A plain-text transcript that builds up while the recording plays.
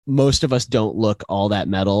most of us don't look all that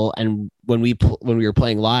metal. And when we were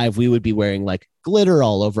playing live, we would be wearing like glitter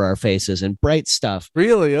all over our faces and bright stuff.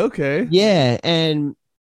 Really? Okay. Yeah, and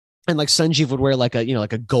like Sanjeev would wear like a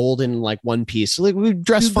like a golden like one piece. So, like we would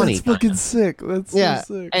dress Dude, funny. that's fucking sick. That's Yeah,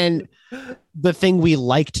 so sick. and the thing we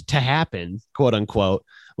liked to happen, quote unquote,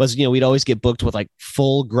 was we'd always get booked with like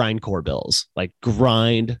full grindcore bills, like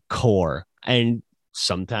grind core, and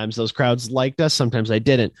sometimes those crowds liked us, sometimes they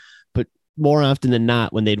didn't, but more often than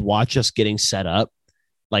not, when they'd watch us getting set up,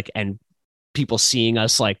 like and people seeing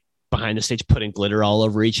us like behind the stage putting glitter all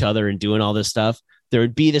over each other and doing all this stuff, there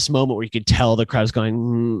would be this moment where you could tell the crowd's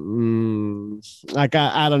going, like,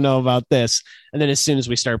 I don't know about this. And then as soon as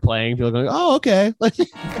we start playing, people are going, oh, okay.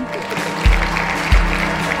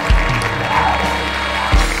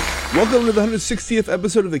 Welcome to the 160th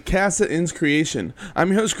episode of the Cast That Ends Creation. I'm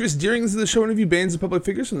your host, Chris Deering. This is the show interview bands and public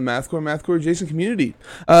figures from the Mathcore adjacent community.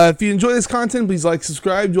 If you enjoy this content, please like,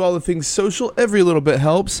 subscribe, do all the things social. Every little bit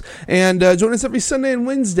helps. And join us every Sunday and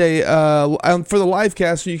Wednesday for the live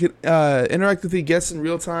cast where you can interact with the guests in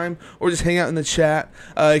real time or just hang out in the chat.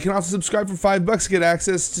 You can also subscribe for $5 to get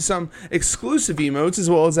access to some exclusive emotes as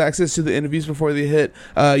well as access to the interviews before they hit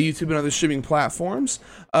YouTube and other streaming platforms.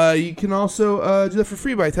 You can also do that for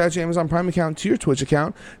free by attaching Amazon Prime account to your Twitch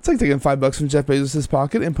account. It's like taking $5 from Jeff Bezos'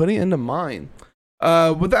 pocket and putting it into mine.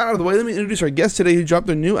 With that out of the way, let me introduce our guest today who dropped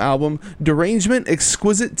their new album, Derangement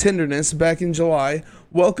Exquisite Tenderness, back in July.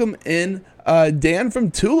 Welcome in Dan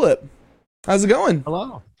from Tulip. How's it going?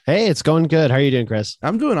 Hello. Hey, it's going good. How are you doing, Chris?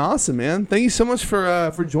 I'm doing awesome, man. Thank you so much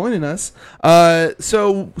for joining us.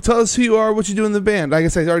 So tell us who you are, what you do in the band. I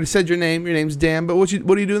guess I already said your name. Your name's Dan, but what do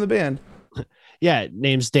you do in the band? Yeah,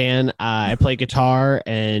 name's Dan. I play guitar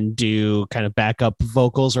and do kind of backup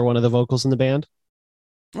vocals or one of the vocals in the band.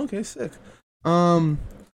 Okay, sick.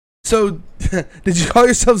 So did you call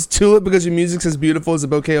yourselves Tulip because your music's as beautiful as a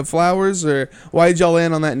bouquet of flowers, or why did y'all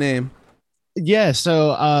land on that name? Yeah,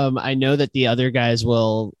 so I know that the other guys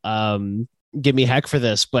will give me heck for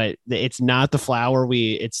this, but it's not the flower.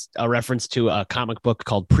 It's a reference to a comic book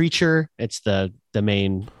called Preacher. It's the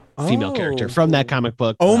main female character from that comic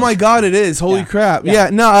book. Oh my god, it is. Holy crap.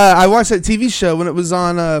 Yeah, no, I watched that TV show when it was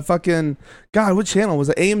on fucking god, what channel was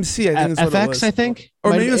it? AMC, I think FX, what it was. I think.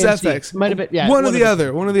 Or maybe it was FX. Might have been, yeah. One or the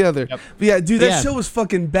other. Yep. But yeah, dude, that show was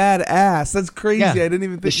fucking badass. That's crazy. Yeah. I didn't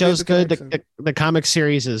even think the show's good. The comic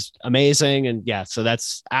series is amazing, and yeah, so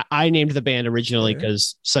that's I named the band originally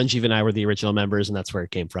because Sanjeev and I were the original members, and that's where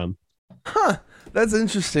it came from. Huh. That's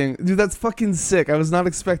interesting. Dude, that's fucking sick. I was not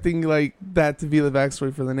expecting like that to be the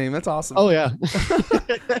backstory for the name. That's awesome. Oh yeah.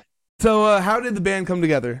 So how did the band come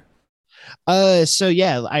together? So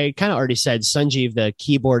yeah, I kind of already said Sanjeev, the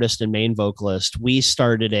keyboardist and main vocalist, we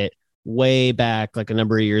started it way back like a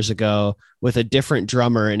number of years ago with a different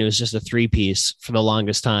drummer, and it was just a 3-piece for the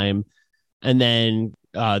longest time. And then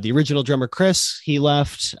the original drummer, Chris, he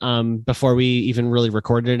left before we even really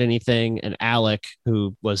recorded anything. And Alec,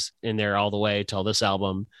 who was in there all the way till this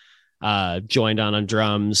album, joined on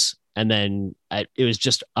drums. And then it was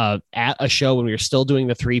just at a show when we were still doing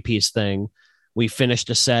the 3-piece thing. We finished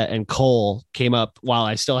a set and Cole came up while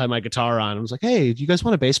I still had my guitar on. I was like, hey, do you guys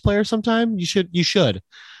want a bass player sometime? You should.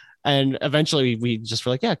 And eventually we just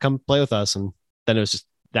were like, yeah, come play with us. And then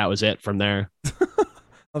that was it from there.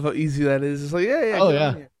 Love how easy that is. It's like, yeah.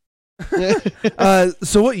 Oh, yeah.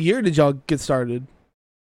 So what year did y'all get started?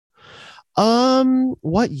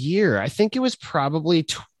 What year? I think it was probably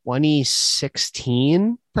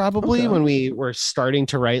 2016, when we were starting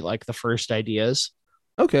to write like the first ideas.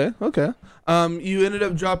 Okay. You ended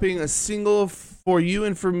up dropping a single for you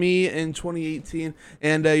and for me in 2018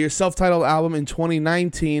 and your self-titled album in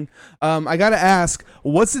 2019. I gotta ask,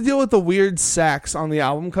 what's the deal with the weird sax on the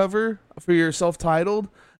album cover for your self-titled?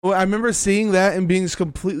 Well, I remember seeing that and being just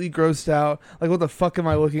completely grossed out. Like, what the fuck am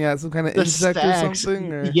I looking at? Some kind of insect or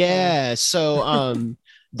something? Or? Yeah. So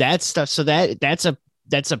that stuff. So that's a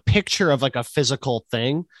picture of like a physical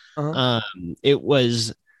thing. Uh-huh. It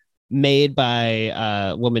was made by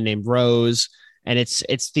a woman named Rose, and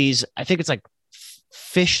it's these, I think it's like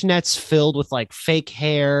fishnets filled with like fake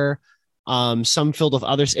hair, some filled with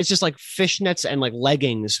others. It's just like fishnets and like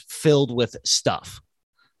leggings filled with stuff.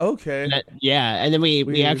 Okay. And then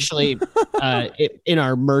we actually in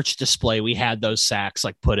our merch display we had those sacks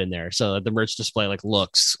like put in there, so the merch display like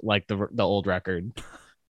looks like the old record.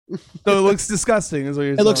 So it looks disgusting, is what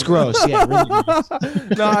you're saying. It looks gross, yeah. Really gross.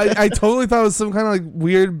 No, I totally thought it was some kind of like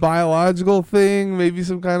weird biological thing, maybe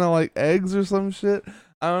some kind of like eggs or some shit.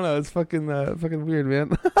 I don't know. It's fucking weird,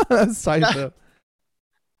 man. That's tight though.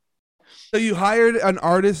 So you hired an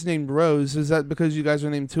artist named Rose. Is that because you guys are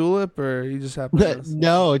named Tulip, or you just happen to?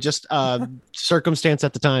 No, just circumstance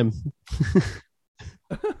at the time.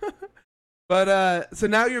 But so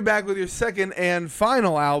now you're back with your second and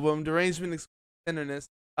final album, Derangement Exquisite Tenderness.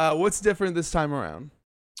 What's different this time around?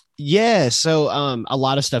 Yeah, so a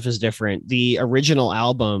lot of stuff is different. The original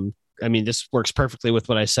album, I mean, this works perfectly with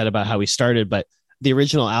what I said about how we started, but the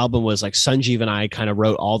original album was like Sanjeev and I kind of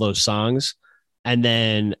wrote all those songs, and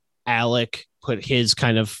then Alec put his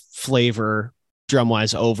kind of flavor drum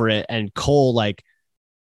wise over it, and Cole like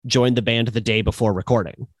joined the band the day before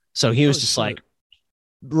recording. So he was just like,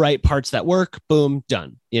 write parts that work, boom,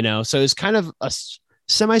 done. So it was kind of a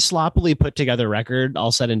semi sloppily put together record,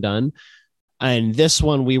 all said and done. And this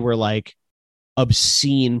one we were like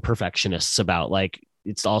obscene perfectionists about. Like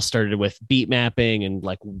it's all started with beat mapping and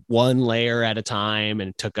like one layer at a time,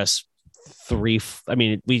 and it took us we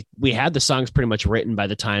had the songs pretty much written by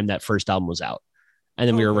the time that first album was out, and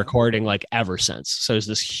then we were recording like ever since. So it's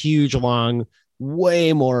this huge, long,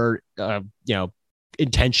 way more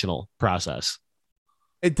intentional process.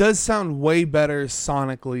 It does sound way better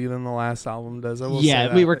sonically than the last album does. I will say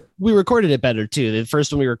that. we recorded it better too. The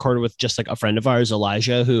first one we recorded with just like a friend of ours,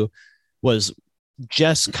 Elijah, who was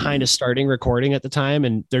just kind of starting recording at the time,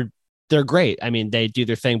 and they're great. I mean, they do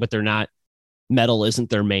their thing, but they're not, metal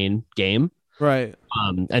isn't their main game. Right.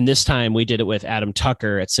 And this time we did it with Adam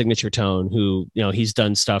Tucker at Signature Tone, who, he's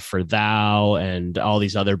done stuff for Thou and all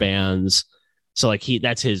these other bands. So like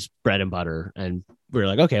that's his bread and butter. And we were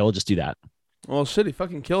like, okay, we'll just do that. Well, shit, he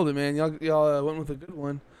fucking killed it, man. Y'all went with a good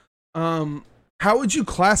one. How would you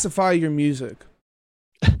classify your music?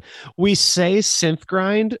 We say synth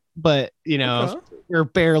grind, but we're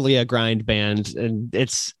barely a grind band, and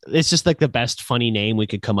it's just like the best funny name we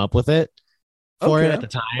could come up with it for it at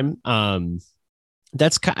the time.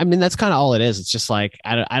 That's kind of all it is. It's just like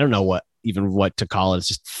I don't know what to call it. It's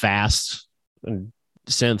just fast and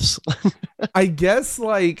synths. I guess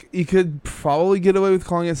like you could probably get away with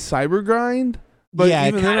calling it cyber grind, but yeah,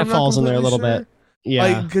 it kind of falls in there a little bit. Yeah,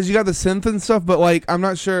 like because you got the synth and stuff, but like I'm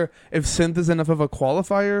not sure if synth is enough of a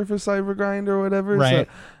qualifier for cyber grind or whatever. Right.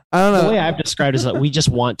 So, I don't know. The way I've described it is that we just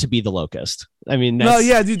want to be the Locust. I mean, no,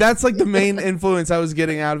 yeah, dude, that's like the main influence I was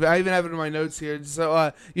getting out of it. I even have it in my notes here.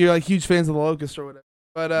 So you're like huge fans of the Locust or whatever.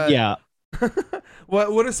 But yeah,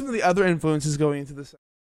 what are some of the other influences going into this?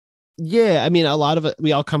 Yeah, I mean, a lot of it,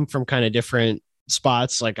 we all come from kind of different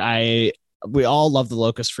spots. Like we all love the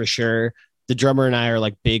Locust for sure. The drummer and I are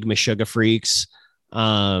like big Meshuggah freaks.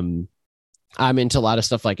 I'm into a lot of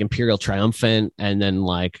stuff like Imperial Triumphant, and then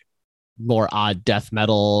like more odd death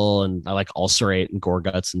metal, and I like Ulcerate and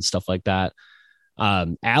Gorguts and stuff like that.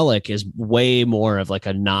 Alec is way more of like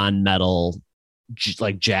a non-metal,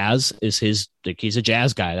 like jazz is his, like he's a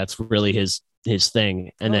jazz guy. That's really his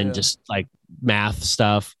thing. And then just like math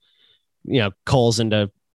stuff. Cole's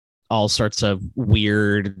into all sorts of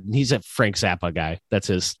weird. He's a Frank Zappa guy. That's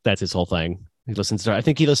his whole thing. I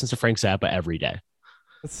think he listens to Frank Zappa every day.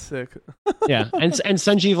 That's sick. Yeah, and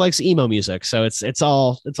Sanjeev likes emo music, so it's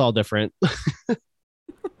all different.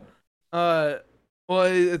 Well,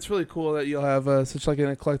 it's really cool that you'll have such like an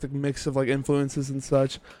eclectic mix of like influences and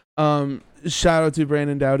such. Shout out to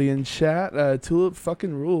Brandon Dowdy in chat. Tulip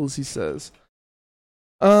fucking rules, he says.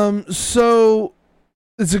 So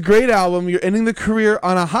it's a great album. You're ending the career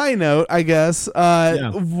on a high note, I guess.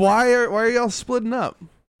 Yeah. Why are y'all splitting up?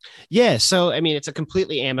 Yeah, so I mean, it's a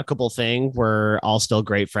completely amicable thing. We're all still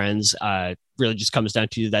great friends. Really just comes down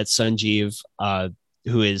to that Sanjeev,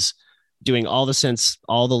 who is doing all the synths,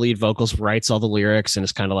 all the lead vocals, writes all the lyrics, and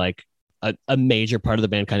is kind of like a major part of the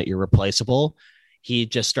band, kind of irreplaceable. He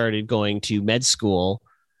just started going to med school,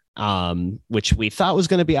 which we thought was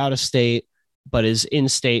going to be out of state, but is in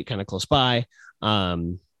state, kind of close by.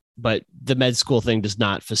 But the med school thing does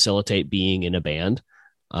not facilitate being in a band.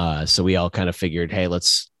 So we all kind of figured, hey,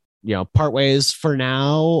 let's, part ways for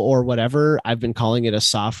now or whatever. I've been calling it a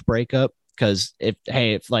soft breakup because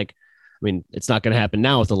it's not going to happen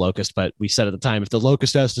now with the Locust, but we said at the time, if the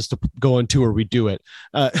Locust asked us to go on tour, we do it.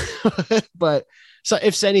 But so if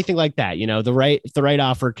it's anything like that, if the right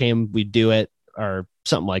offer came, we'd do it or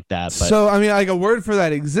something like that. But so, I mean, like a word for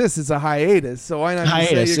that exists. It's a hiatus. So why not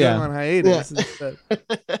just say you're going on hiatus instead?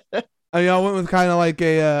 I mean, I went with kind of like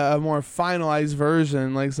a more finalized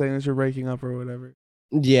version, like saying that you're breaking up or whatever.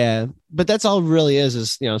 Yeah, but that's all it really is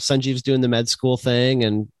Sanjeev's doing the med school thing,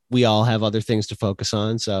 and we all have other things to focus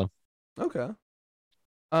on. So okay.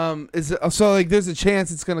 Is it, so like there's a chance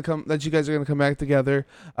it's gonna come that you guys are gonna come back together.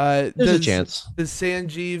 There's a chance. Does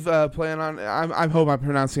Sanjeev plan on? I hope I'm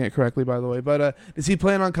pronouncing it correctly, by the way. But does he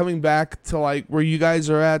plan on coming back to like where you guys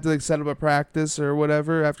are at to like set up a practice or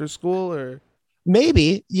whatever after school or?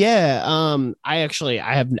 Maybe, yeah. I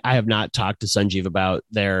have not talked to Sanjeev about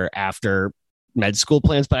their after med school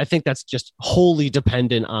plans, but I think that's just wholly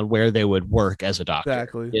dependent on where they would work as a doctor.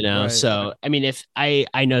 Exactly. You know, Right. so I mean, if I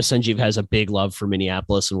know Sanjeev has a big love for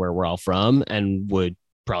Minneapolis and where we're all from, and would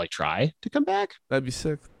probably try to come back. That'd be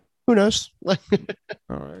sick. Who knows? All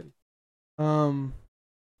right.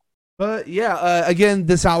 But yeah, again,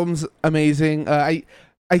 this album's amazing.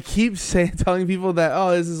 I keep telling people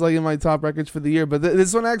that this is like in my top records for the year, but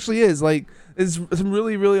this one actually is like it's some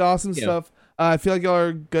really really awesome stuff. I feel like y'all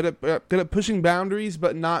are good at pushing boundaries,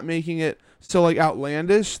 but not making it so like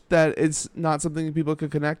outlandish that it's not something people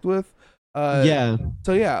could connect with. Yeah.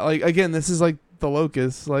 So yeah, like again, this is like the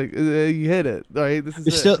Locust. Like you hit it, right? This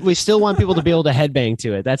is we still want people to be able to headbang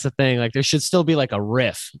to it. That's the thing. Like there should still be like a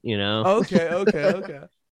riff, you know? Okay.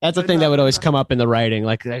 That's the thing that would always come up in the writing.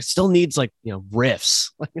 Like there still needs like,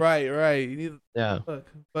 riffs. Right. You need Yeah.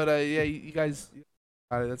 but yeah, you guys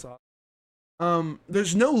got it. That's awesome.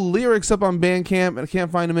 There's no lyrics up on Bandcamp, and I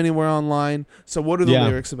can't find them anywhere online. So what are the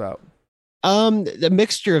lyrics about? The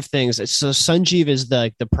mixture of things. So Sanjeev is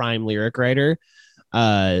the prime lyric writer.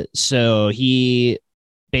 So he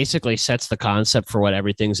basically sets the concept for what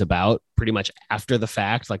everything's about pretty much after the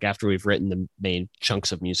fact, like after we've written the main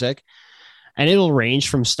chunks of music. And it'll range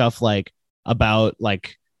from stuff like about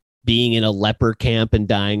like being in a leper camp and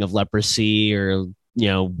dying of leprosy, or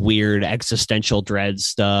weird existential dread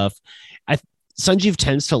stuff. Sanjeev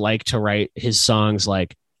tends to like to write his songs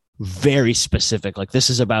like very specific. Like this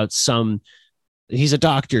is about he's a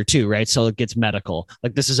doctor too, right? So it gets medical.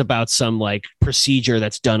 Like this is about some like procedure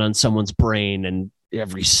that's done on someone's brain and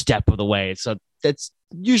every step of the way. So that's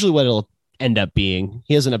usually what it'll end up being.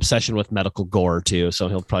 He has an obsession with medical gore too. So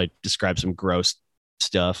he'll probably describe some gross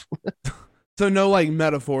stuff. So no like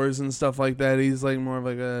metaphors and stuff like that. He's like more of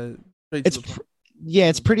like a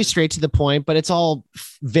it's pretty straight to the point, but it's all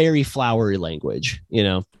very flowery language,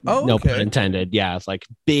 no pun intended. Yeah. It's like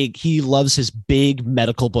big. He loves his big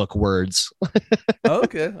medical book words.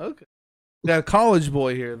 Okay. Yeah. College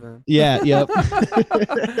boy here then. Yeah. Yep.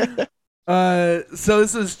 So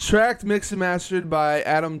this is tracked, mixed, and mastered by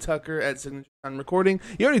Adam Tucker at Signature Sound Recording.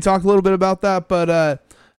 You already talked a little bit about that, but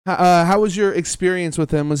how was your experience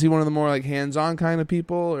with him? Was he one of the more like hands-on kind of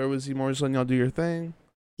people, or was he more just letting y'all do your thing?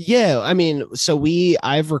 Yeah, I mean, so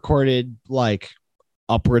I've recorded like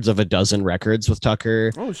upwards of a dozen records with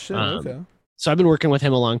Tucker. Oh shit! Okay. So I've been working with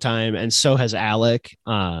him a long time, and so has Alec.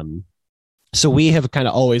 So we have kind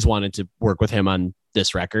of always wanted to work with him on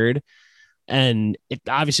this record, and it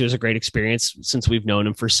obviously was a great experience since we've known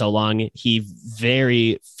him for so long. He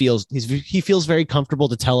feels very comfortable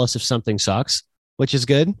to tell us if something sucks, which is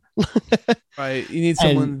good. Right, you need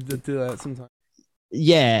someone to do that sometimes.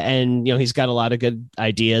 Yeah, and he's got a lot of good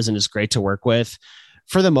ideas and is great to work with.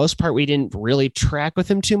 For the most part, we didn't really track with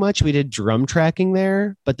him too much. We did drum tracking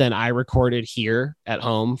there, but then I recorded here at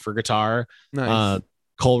home for guitar. Nice.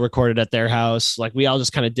 Cole recorded at their house. Like we all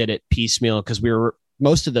just kind of did it piecemeal because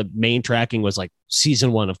most of the main tracking was like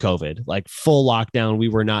season 1 of COVID, like full lockdown. We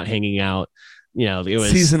were not hanging out. It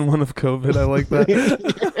was season 1 of COVID. I like that.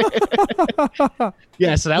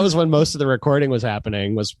 Yeah. So that was when most of the recording was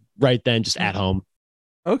happening, was right then, just at home.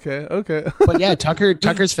 Okay. But yeah,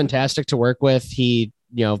 Tucker's fantastic to work with. He,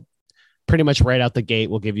 pretty much right out the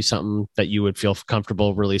gate will give you something that you would feel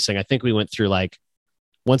comfortable releasing. I think we went through like,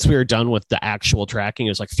 once we were done with the actual tracking,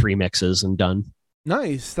 it was like 3 mixes and done.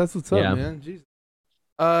 Nice. That's what's up, man. Jesus.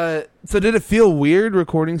 So did it feel weird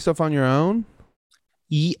recording stuff on your own?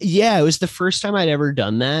 Yeah, it was the first time I'd ever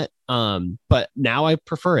done that. But now I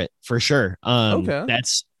prefer it for sure. Okay.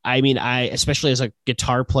 I especially as a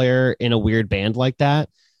guitar player in a weird band like that,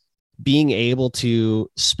 being able to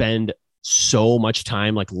spend so much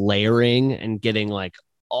time like layering and getting like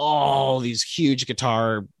all these huge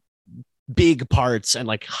guitar big parts and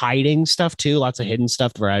like hiding stuff too, lots of hidden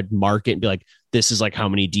stuff where I'd mark it and be like, this is like how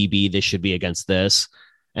many dB this should be against this,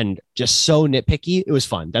 and just so nitpicky. It was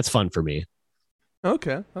fun. That's fun for me.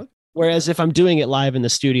 Okay. Whereas if I'm doing it live in the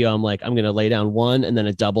studio, I'm like, I'm going to lay down one and then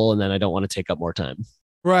a double, and then I don't want to take up more time.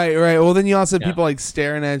 Right. Well, then you also have people like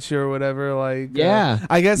staring at you or whatever. Like,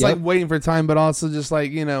 I guess like waiting for time, but also just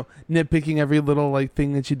like, nitpicking every little like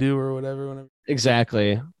thing that you do or whatever.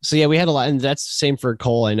 Exactly. So yeah, we had a lot, and that's the same for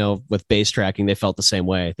Cole. I know with bass tracking, they felt the same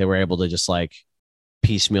way. They were able to just like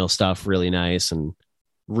piecemeal stuff really nice and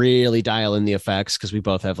really dial in the effects because we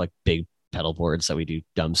both have like big pedal boards that we do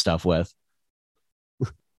dumb stuff with.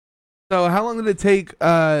 So how long did it take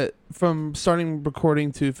from starting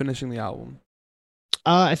recording to finishing the album?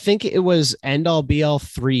 I think it was end all be all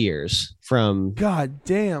 3 years from. God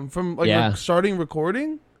damn, from starting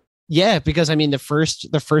recording. Yeah, because I mean the first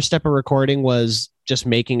step of recording was just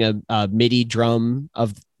making a MIDI drum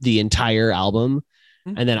of the entire album.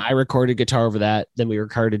 Mm-hmm. And then I recorded guitar over that. Then we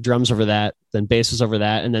recorded drums over that. Then basses over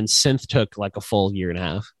that. And then synth took like a full year and a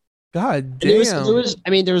half. God damn. There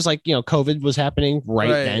was like, COVID was happening right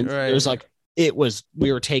then. Right. It was like,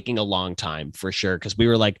 we were taking a long time for sure. Cause we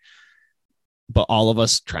were like, but all of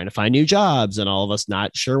us trying to find new jobs and all of us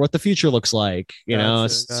not sure what the future looks like, gotcha.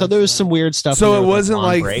 So there was some weird stuff. So it wasn't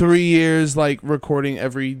like break. 3 years, like recording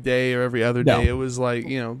every day or every other day. It was like,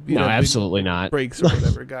 no, absolutely not breaks or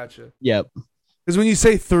whatever. Gotcha. Yep. Because when you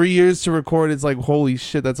say 3 years to record, it's like, holy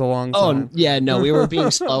shit, that's a long time. Oh yeah. No, we were being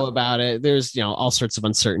slow about it. There's, all sorts of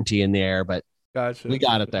uncertainty in the air, but gotcha. We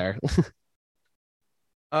got it there.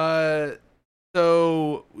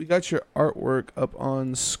 So we got your artwork up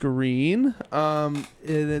on screen. And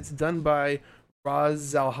it's done by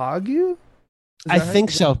Raz Zalhagu. I think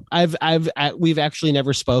so. We've actually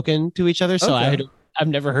never spoken to each other, so okay. I've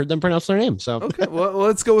never heard them pronounce their name. So okay, well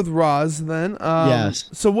let's go with Raz then. Yes.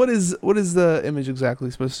 So what is the image exactly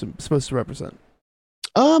supposed to represent?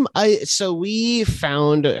 So we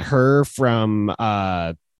found her from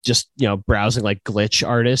just browsing like glitch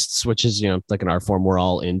artists, which is like an art form we're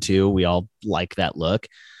all into. We all like that look.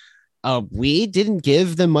 We didn't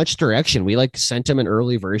give them much direction. We like sent them an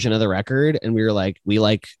early version of the record, and we were like, we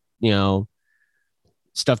like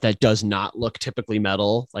stuff that does not look typically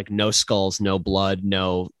metal, like no skulls, no blood,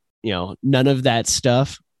 no none of that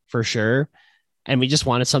stuff for sure. And we just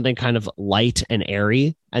wanted something kind of light and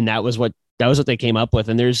airy, and that was what they came up with.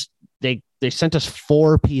 And they sent us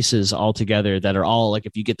 4 pieces all together that are all like,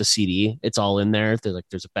 if you get the CD, it's all in there.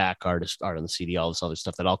 There's a back art on the CD, all this other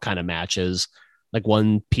stuff that all kind of matches. Like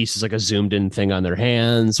one piece is like a zoomed in thing on their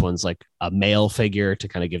hands. One's like a male figure to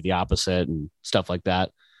kind of give the opposite and stuff like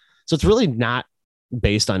that. So it's really not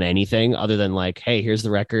based on anything other than like, hey, here's the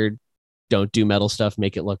record. Don't do metal stuff.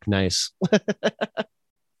 Make it look nice.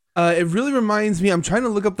 It really reminds me, I'm trying to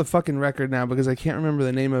look up the fucking record now because I can't remember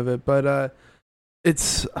the name of it, but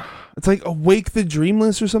it's like Awake the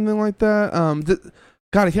Dreamless or something like that.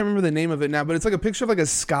 God, I can't remember the name of it now, but it's like a picture of like a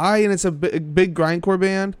sky, and it's a big grindcore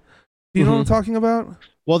band. Do you know what I'm talking about?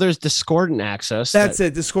 Well, there's Discordant Access. That's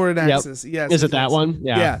it, Discordant Access. Yes. Is it that one?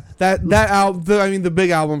 Yeah. That album, the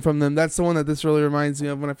big album from them. That's the one that this really reminds me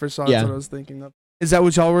of when I first saw it. That's what I was thinking of. Is that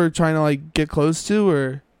what y'all were trying to like get close to,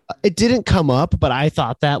 or? It didn't come up, but I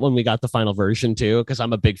thought that when we got the final version too, because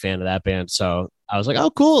I'm a big fan of that band. So I was like,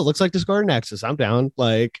 oh, cool. It looks like Discordant Access. I'm down.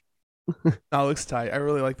 Like, no, it looks tight. I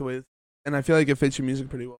really like the way, and I feel like it fits your music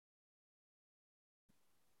pretty well.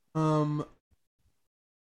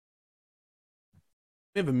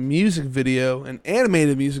 We have a music video, an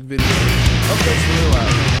animated music video. Oh, that's really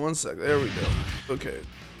loud. 1 second. There we go. Okay.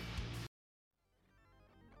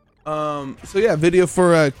 So yeah, video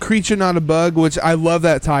for Creature Not a Bug, which I love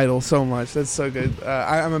that title so much. That's so good.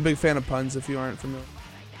 I'm a big fan of puns, if you aren't familiar.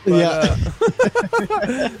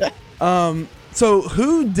 But, yeah. So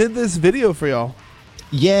who did this video for y'all?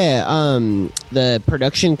 Yeah, the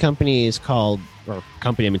production company is called,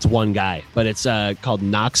 it's one guy, but it's called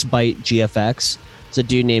Noxbite GFX. It's a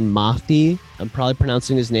dude named Mahdi. I'm probably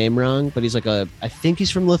pronouncing his name wrong, but he's like I think he's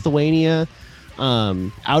from Lithuania,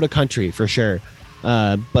 out of country for sure.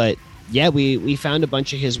 But yeah, we found a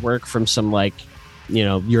bunch of his work from some like,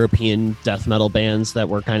 European death metal bands that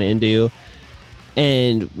we're kind of into.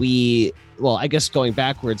 And I guess going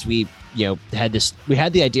backwards, we had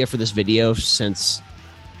the idea for this video since,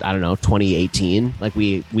 I don't know, 2018. Like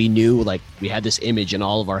we knew, like we had this image in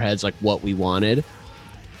all of our heads, like what we wanted.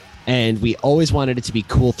 And we always wanted it to be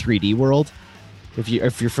Cool 3D World. If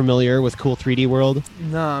you're familiar with Cool 3D World.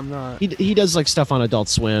 No, I'm not. He does like stuff on Adult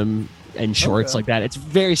Swim and shorts like that. It's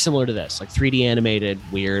very similar to this, like 3D animated,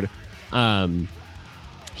 weird.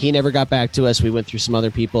 He never got back to us. We went through some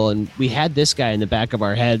other people, and we had this guy in the back of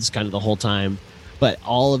our heads kind of the whole time. But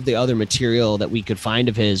all of the other material that we could find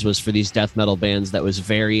of his was for these death metal bands that was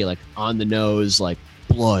very like on the nose, like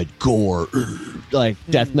blood, gore, like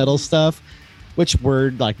death metal stuff, which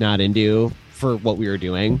we're like not into for what we were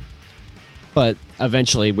doing. But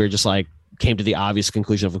eventually we're just like came to the obvious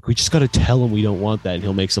conclusion of like, we just got to tell him we don't want that and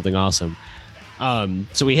he'll make something awesome.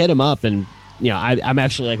 So we hit him up, and I'm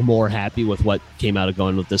actually like more happy with what came out of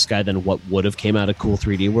going with this guy than what would have came out of Cool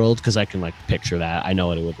 3D World, because I can like picture that. I know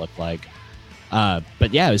what it would look like.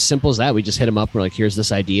 But yeah, as simple as that. We just hit him up. We're like, here's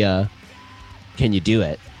this idea. Can you do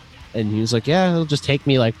it? And he was like, yeah, it'll just take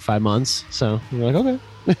me like 5 months. So we're like, okay.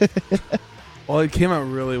 Well, it came out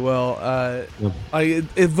really well.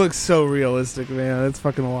 It looks so realistic, man. It's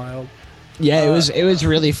fucking wild. Yeah, it was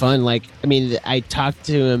really fun. Like, I mean, I talked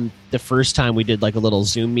to him the first time we did like a little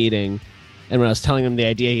Zoom meeting, and when I was telling him the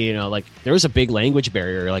idea, you know, like there was a big language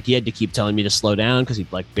barrier. Like he had to keep telling me to slow down because he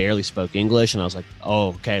like barely spoke English, and I was like,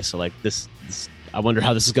 oh, okay, so like this I wonder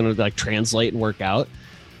how this is going to like translate and work out.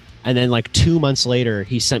 And then like 2 months later,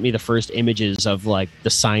 he sent me the first images of like the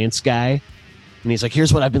science guy, and he's like,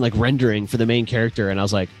 here's what I've been like rendering for the main character, and I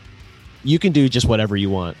was like, you can do just whatever you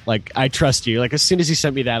want. Like, I trust you. Like, as soon as he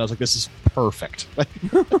sent me that, I was like, this is perfect.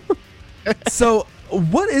 So,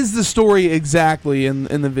 what is the story exactly in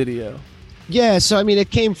the video? Yeah, so, I mean,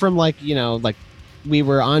 it came from, like, you know, like, we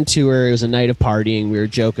were on tour. It was a night of partying. We were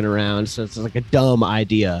joking around. So, it's like a dumb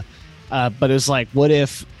idea. But it was like, what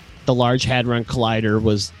if the Large Hadron Collider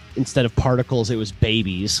was, instead of particles, it was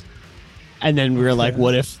babies? And then we were like,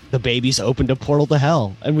 what if the babies opened a portal to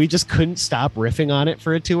hell? And we just couldn't stop riffing on it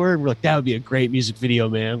for a tour. And we're like, that would be a great music video,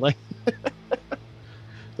 man. Like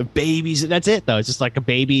the babies. That's it, though. It's just like a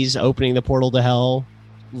babies opening the portal to hell,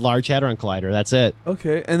 Large Hadron Collider. That's it.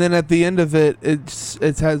 Okay. And then at the end of it, it's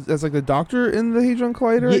like the doctor in the Hadron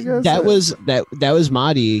Collider, I guess? That was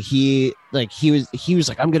Mahdi. He was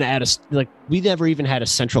like, I'm going to add we never even had a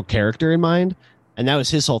central character in mind. And that was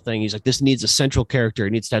his whole thing. He's like, this needs a central character.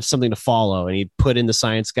 It needs to have something to follow. And he put in the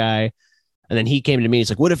science guy. And then he came to me. He's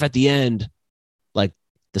like, what if at the end, like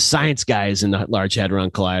the science guy is in the Large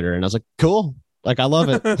Hadron Collider? And I was like, cool. Like, I love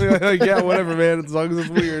it. Yeah, whatever, man. As long as it's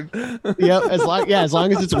weird. As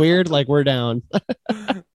long as it's weird, like we're down.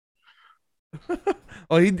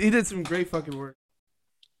 Well, he did some great fucking work.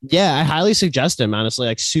 Yeah, I highly suggest him, honestly.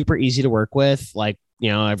 Like, super easy to work with. Like, you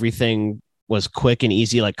know, everything was quick and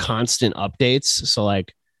easy, like constant updates. So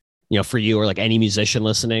like, you know, for you or like any musician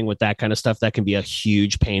listening with that kind of stuff, that can be a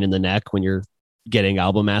huge pain in the neck when you're getting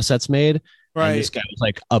album assets made. Right. And this guy was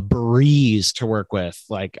like a breeze to work with.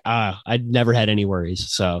 Like, I'd never had any worries.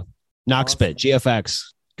 So Noxbit, GFX,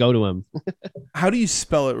 go to him. How do you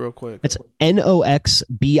spell it real quick? It's NOXBITE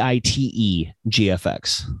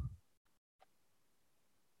GFX.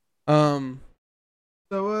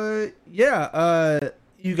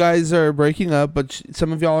 You guys are breaking up, but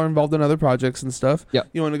some of y'all are involved in other projects and stuff. Yeah.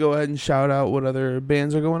 You want to go ahead and shout out what other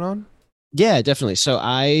bands are going on? Yeah, definitely. So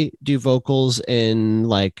I do vocals in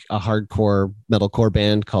like a hardcore metalcore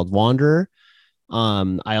band called Wanderer.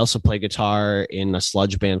 I also play guitar in a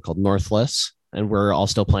sludge band called Northless, and we're all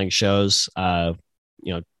still playing shows. You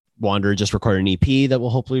know, Wanderer just recorded an EP that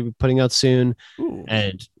we'll hopefully be putting out soon. Ooh.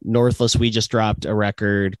 And Northless, we just dropped a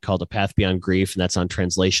record called A Path Beyond Grief, and that's on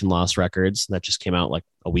Translation Lost Records. That just came out like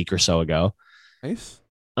a week or so ago. Nice.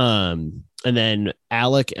 And then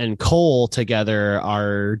Alec and Cole together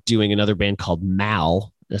are doing another band called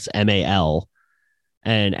Mal. That's MAL.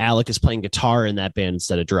 And Alec is playing guitar in that band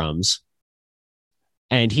instead of drums.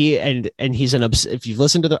 And he's if you've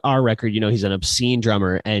listened to our record, you know he's an obscene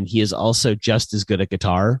drummer, and he is also just as good at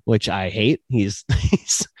guitar, which I hate. He's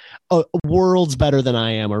worlds better than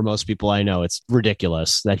I am, or most people I know. It's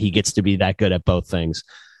ridiculous that he gets to be that good at both things.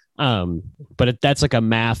 But that's like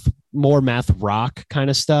more math rock kind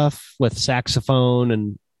of stuff with saxophone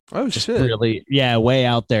and really, yeah, way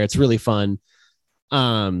out there. It's really fun.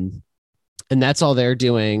 And that's all they're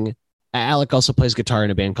doing. Alec also plays guitar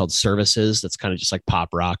in a band called Services. That's kind of just like pop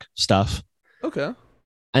rock stuff. Okay.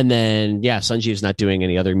 And then, yeah, Sanjeev's not doing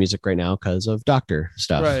any other music right now because of doctor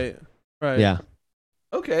stuff. Right. Yeah.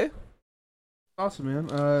 Okay. Awesome,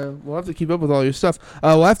 man. We'll have to keep up with all your stuff.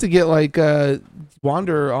 We'll have to get like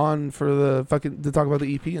Wanderer on for to talk about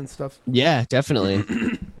the EP and stuff. Yeah, definitely.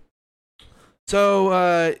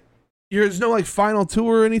 So, there's no like final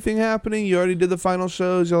tour or anything happening? You already did the final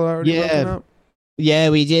shows? Y'all already broken up? Yeah,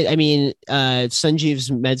 we did. I mean,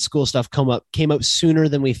 Sanjeev's med school stuff came up sooner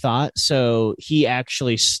than we thought. So he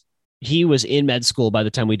was in med school by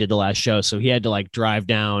the time we did the last show. So he had to like drive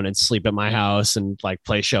down and sleep at my house and like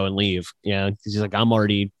play show and leave. Yeah, because he's like, I'm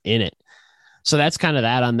already in it. So that's kind of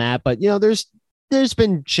that on that. But you know, there's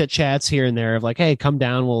been chit chats here and there of like, hey, come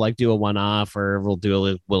down, we'll like do a one-off, or we'll do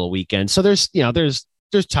a little weekend. So there's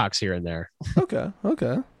talks here and there. Okay.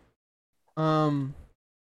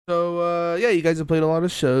 So, you guys have played a lot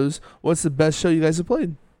of shows. What's the best show you guys have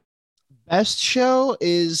played? Best show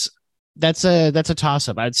that's a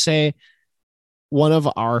toss-up. I'd say one of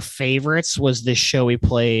our favorites was this show we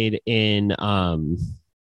played in,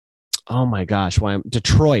 oh my gosh,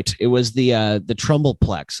 Detroit. It was the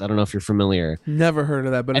Trumbleplex. I don't know if you're familiar. Never heard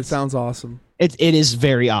of that, but it sounds awesome. It is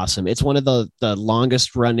very awesome. It's one of the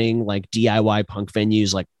longest running like DIY punk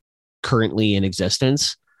venues like currently in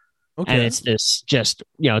existence. Okay. And it's this just,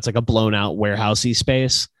 you know, it's like a blown out warehousey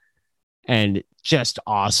space. and just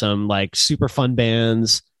awesome, like super fun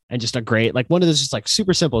bands and just a great, like one of those just like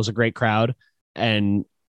super simple is a great crowd. And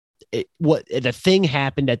what the thing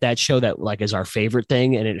happened at that show that like is our favorite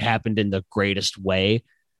thing, and it happened in the greatest way.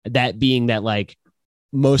 That being that like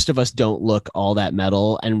most of us don't look all that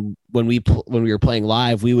metal, and when we were playing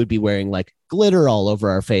live, we would be wearing like glitter all over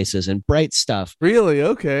our faces and bright stuff. Really?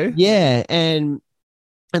 Okay. Yeah, and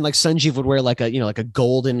like Sanjeev would wear like a like a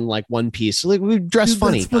golden like one piece. So like we would dress Dude,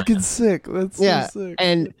 funny. that's fucking sick. That's Yeah, so sick.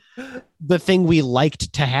 and the thing we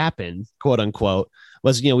liked to happen, quote unquote,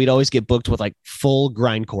 was we'd always get booked with like full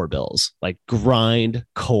grindcore bills, like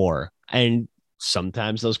grindcore, and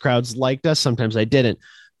sometimes those crowds liked us, sometimes they didn't,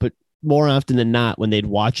 but more often than not, when they'd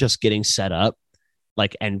watch us getting set up,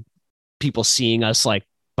 like and people seeing us like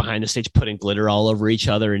behind the stage putting glitter all over each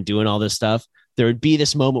other and doing all this stuff, there would be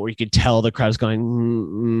this moment where you could tell the crowd's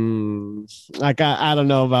going, like, I don't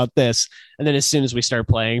know about this. And then as soon as we start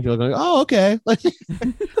playing, people are going, oh, okay.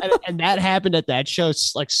 and that happened at that show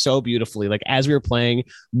like so beautifully. Like as we were playing,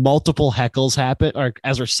 multiple heckles happen, or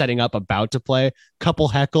as we're setting up about to play, couple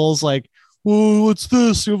heckles like, whoa, what's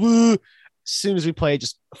this? As soon as we play,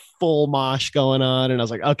 just full mosh going on. And I was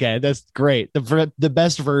like, okay, that's great. The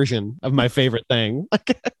best version of my favorite thing.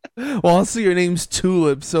 Well, also your name's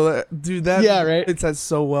Tulip, so dude, that yeah, right. It says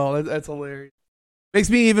so well. That's hilarious. Makes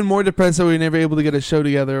me even more depressed that we were never able to get a show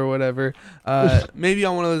together or whatever. Maybe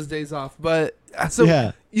on one of those days off. But so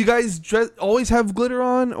yeah. You guys always have glitter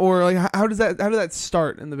on, or like how did that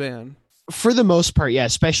start in the band? For the most part, yeah.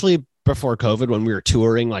 Especially before COVID, when we were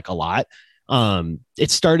touring like a lot.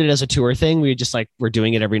 It started as a tour thing. We just like were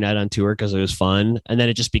doing it every night on tour because it was fun, and then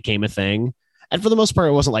it just became a thing. And for the most part,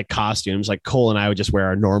 it wasn't like costumes. Like Cole and I would just wear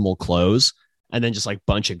our normal clothes and then just like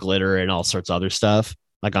bunch of glitter and all sorts of other stuff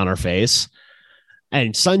like on our face.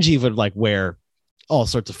 And Sanjeev would like wear all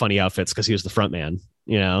sorts of funny outfits because he was the front man,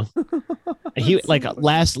 And he like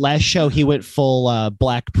last show he went full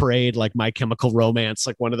Black Parade, like My Chemical Romance,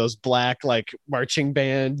 like one of those black like marching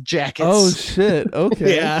band jackets. Oh shit!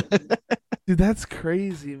 Okay, yeah, dude, that's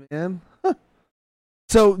crazy, man.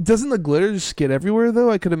 So doesn't the glitter just get everywhere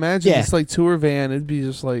though? I could imagine it's like tour van. It'd be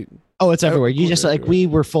just like, oh, it's everywhere. You just like we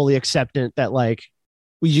were fully acceptant that like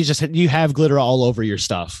you have glitter all over your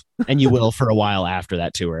stuff, and you will for a while after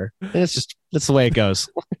that tour. And that's the way it goes.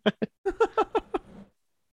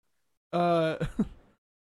 So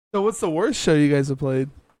what's the worst show you guys have played?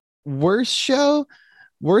 Worst show?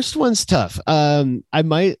 Worst one's tough.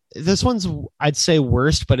 This one's I'd say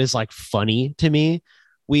worst, but is like funny to me.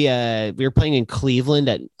 We were playing in Cleveland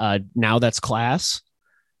at Now That's Class,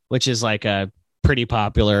 which is like a pretty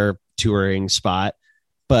popular touring spot.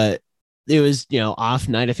 But it was off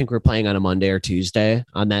night. I think we were playing on a Monday or Tuesday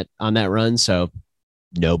on that run. So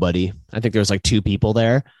nobody. I think there was like 2 people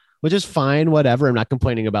there, which is fine. Whatever. I'm not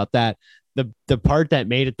complaining about that. The part that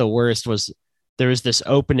made it the worst was there was this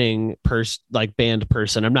opening band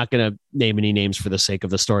person. I'm not gonna name any names for the sake of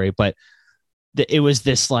the story, but it was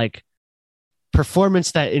this like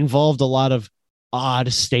performance that involved a lot of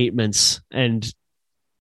odd statements and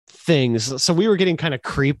things. So we were getting kind of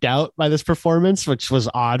creeped out by this performance, which was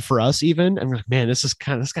odd for us even. And we're like, man, this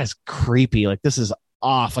guy's creepy. Like this is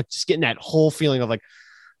off. Like just getting that whole feeling of like,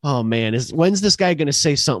 oh man, when's this guy going to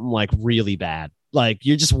say something like really bad? Like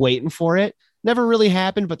you're just waiting for it. Never really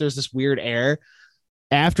happened, but there's this weird air.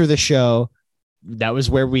 After the show, that was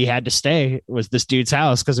where we had to stay. It was this dude's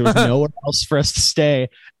house because there was nowhere else for us to stay.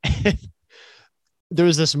 And there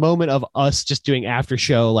was this moment of us just doing after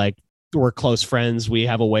show, like we're close friends. We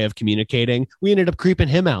have a way of communicating. We ended up creeping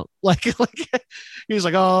him out. Like he was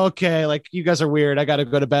like, oh, okay. Like you guys are weird. I got to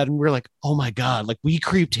go to bed. And we're like, oh my God, like we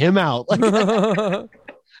creeped him out. Like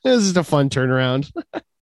this is a fun turnaround.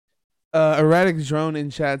 Erratic Drone in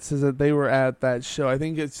chat says that they were at that show. I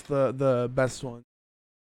think it's the best one.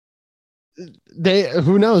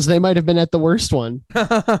 Who knows? They might have been at the worst one.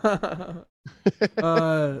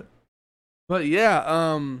 But yeah,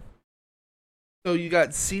 so you got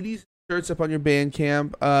CDs, shirts up on your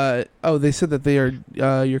Bandcamp. They said that they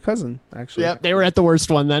are your cousin, actually. Yep, they were at the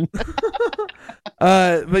worst one then.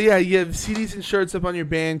 But yeah, you have CDs and shirts up on your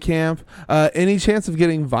Bandcamp. Any chance of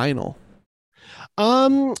getting vinyl?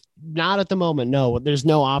 Not at the moment. No, there's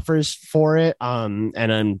no offers for it.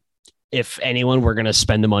 And if anyone were gonna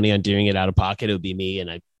spend the money on doing it out of pocket, it would be me,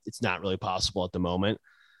 and it's not really possible at the moment.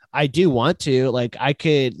 I do want to, like, I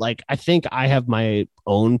think I have my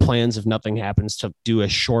own plans if nothing happens to do a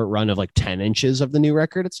short run of like 10 inches of the new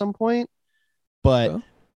record at some point. But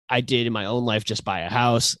I did in my own life just buy a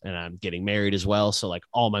house, and I'm getting married as well. So like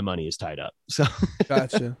all my money is tied up. So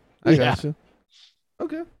gotcha. I gotcha.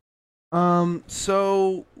 Okay.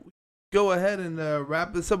 So go ahead and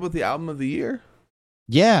wrap this up with the album of the year.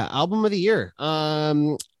 Yeah, album of the year.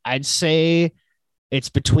 I'd say it's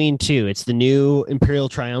between two. It's the new Imperial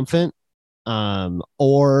Triumphant,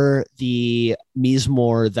 or the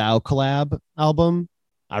Mizmor Thou collab album.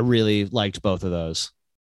 I really liked both of those.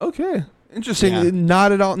 Okay, interesting. Yeah.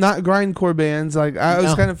 Not at all. Not grindcore bands. Like I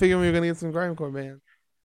was No. kind of figuring we were gonna get some grindcore bands.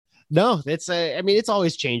 No, it's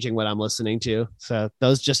always changing what I'm listening to. So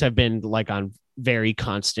those just have been like on very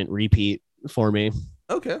constant repeat for me.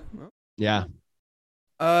 Okay. Yeah.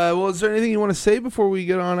 Well, is there anything you want to say before we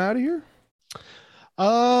get on out of here?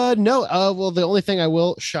 No. Well, the only thing I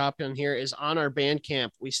will shop in here is on our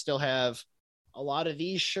Bandcamp. We still have a lot of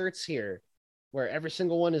these shirts here where every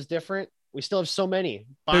single one is different. We still have so many.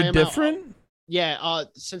 Buy They're them out. different? Yeah.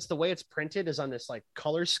 Since the way it's printed is on this like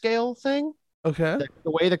color scale thing, Okay.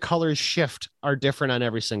 the way the colors shift are different on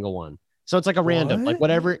every single one. So it's like a random, like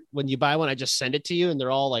whatever, when you buy one, I just send it to you and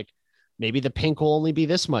they're all like, maybe the pink will only be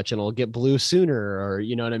this much and it'll get blue sooner, or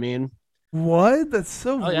you know what I mean? What? That's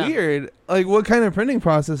so weird. Like, what kind of printing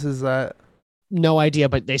process is that? No idea,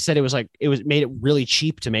 but they said it was made it really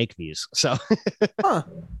cheap to make these. So, huh.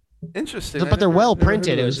 Interesting. But they're well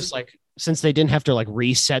printed. It was just like, since they didn't have to like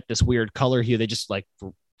reset this weird color hue, they just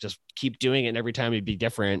keep doing it. And every time it'd be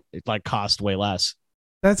different. It like cost way less.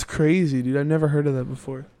 That's crazy, dude. I've never heard of that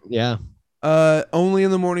before. Yeah. Only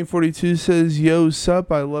in the Morning 42 says, "Yo,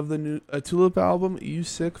 sup? I love the new Tulip album. You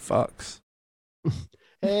sick fucks."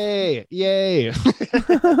 Hey, yay.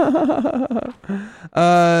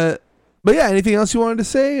 But yeah, anything else you wanted to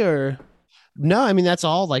say, or? No, I mean, that's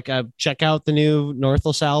all. Like, check out the new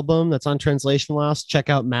Northless album that's on Translation Lost. Check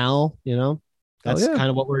out Mal, that's kind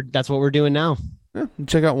of what we're doing now. Yeah.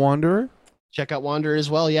 Check out Wanderer. Check out Wanderer as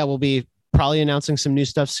well. Yeah, we'll be probably announcing some new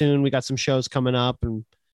stuff soon. We got some shows coming up, and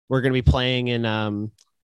we're going to be playing in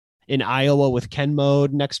Iowa with Ken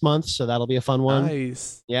Mode next month. So that'll be a fun one.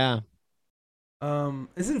 Nice. Yeah.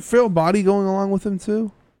 Isn't Frail Body going along with him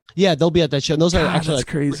too? Yeah, they'll be at that show. And those are actually that's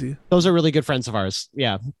crazy. Those are really good friends of ours.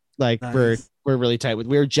 Yeah. Like nice. we're really tight with.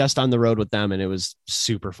 We were just on the road with them, and it was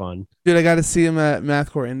super fun. Dude, I got to see him at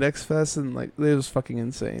Mathcore Index Fest, and like it was fucking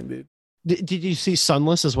insane, dude. Did you see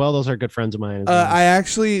Sunless as well? Those are good friends of mine. As well.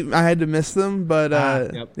 I had to miss them, but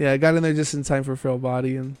yeah, I got in there just in time for Frail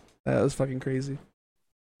Body, and that was fucking crazy.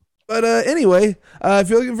 But anyway, if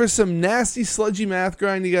you're looking for some nasty, sludgy math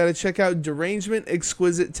grind, you got to check out Derangement,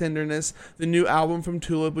 Exquisite Tenderness, the new album from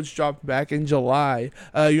Tulip, which dropped back in July.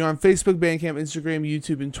 You're on Facebook, Bandcamp, Instagram,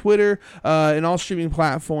 YouTube, and Twitter, and all streaming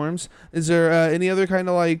platforms. Is there any other kind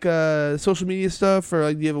of like social media stuff, or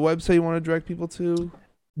like do you have a website you want to direct people to?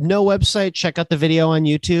 No website. Check out the video on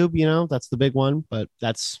YouTube. That's the big one, but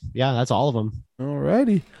that's all of them.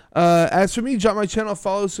 Alrighty. As for me, drop my channel,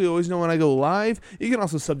 follow so you always know when I go live. You can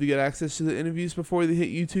also sub to get access to the interviews before they hit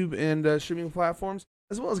YouTube and streaming platforms,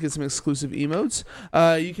 as well as get some exclusive emotes.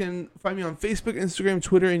 You can find me on Facebook, Instagram,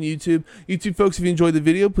 Twitter, and YouTube. YouTube folks, if you enjoyed the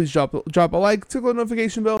video, please drop a like, tickle the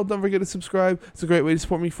notification bell. Don't forget to subscribe. It's a great way to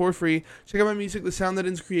support me for free. Check out my music, The Sound That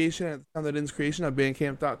Ends Creation, at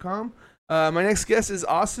soundthatendskreation.bandcamp.com. My next guest is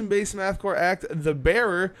Austin-based mathcore act The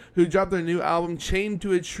Bearer, who dropped their new album Chained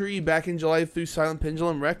to a Tree back in July through Silent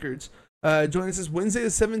Pendulum Records. Join us this Wednesday the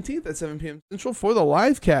 17th at 7 p.m. Central for the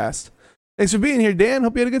live cast. Thanks for being here, Dan.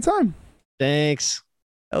 Hope you had a good time. Thanks.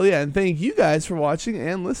 Hell yeah, and thank you guys for watching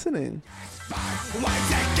and listening.